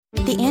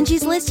The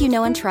Angie's List you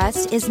know and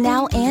trust is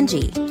now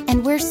Angie,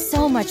 and we're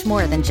so much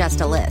more than just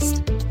a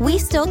list. We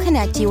still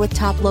connect you with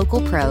top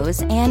local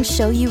pros and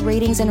show you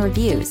ratings and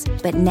reviews,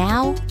 but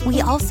now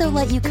we also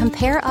let you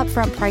compare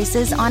upfront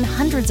prices on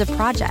hundreds of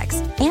projects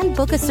and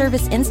book a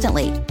service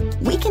instantly.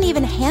 We can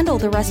even handle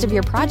the rest of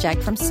your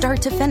project from start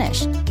to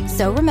finish.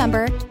 So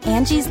remember,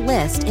 Angie's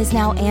List is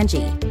now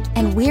Angie,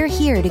 and we're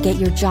here to get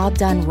your job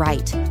done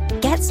right.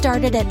 Get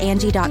started at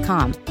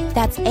Angie.com.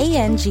 That's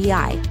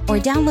ANGI, or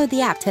download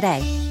the app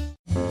today.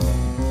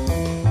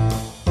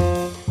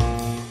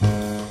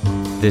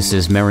 This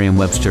is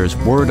Merriam-Webster's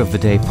Word of the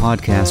Day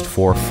podcast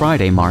for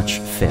Friday, March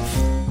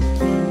 5th.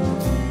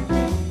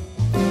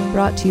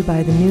 Brought to you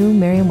by the new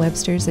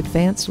Merriam-Webster's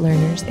Advanced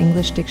Learners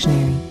English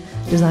Dictionary,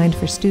 designed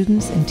for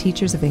students and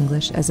teachers of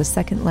English as a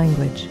second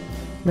language.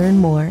 Learn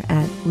more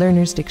at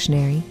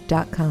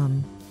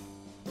learnersdictionary.com.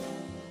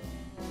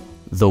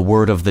 The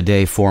word of the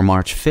day for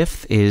March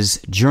 5th is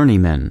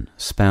journeyman,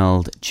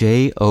 spelled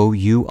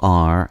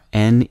Journeyman.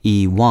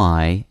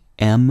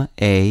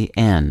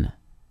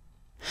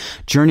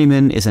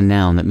 Journeyman is a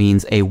noun that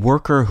means a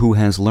worker who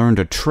has learned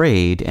a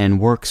trade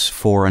and works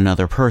for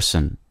another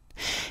person.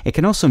 It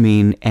can also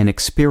mean an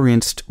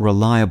experienced,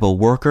 reliable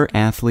worker,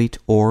 athlete,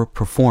 or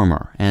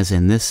performer, as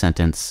in this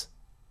sentence.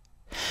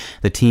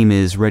 The team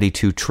is ready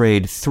to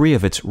trade 3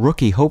 of its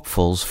rookie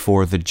hopefuls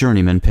for the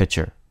journeyman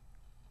pitcher.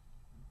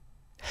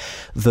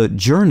 The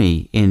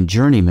journey in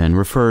journeyman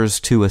refers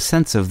to a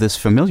sense of this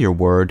familiar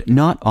word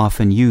not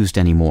often used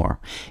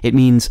anymore. It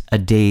means a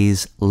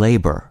day's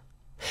labor.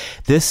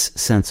 This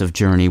sense of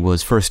journey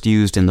was first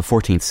used in the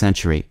 14th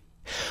century.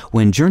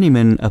 When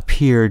journeyman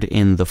appeared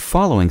in the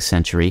following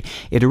century,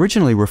 it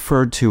originally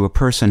referred to a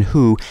person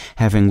who,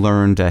 having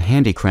learned a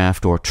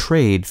handicraft or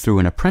trade through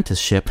an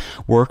apprenticeship,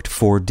 worked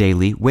for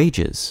daily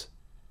wages.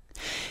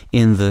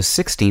 In the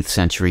 16th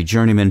century,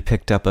 journeyman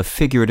picked up a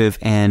figurative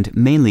and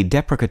mainly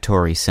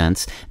deprecatory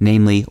sense,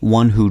 namely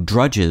one who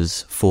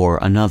drudges for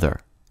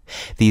another.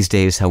 These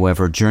days,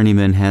 however,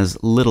 journeyman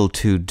has little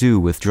to do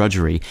with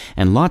drudgery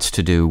and lots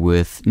to do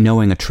with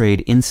knowing a trade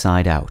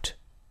inside out.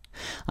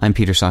 I'm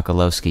Peter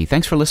Sokolowski.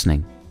 Thanks for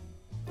listening.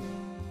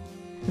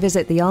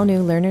 Visit the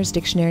all-new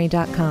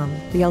learnersdictionary.com,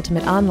 the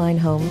ultimate online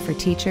home for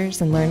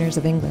teachers and learners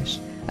of English.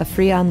 A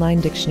free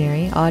online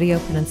dictionary, audio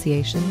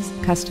pronunciations,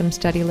 custom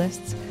study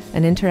lists,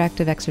 and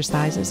interactive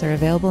exercises are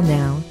available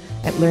now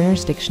at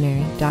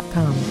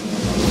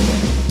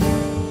learnersdictionary.com.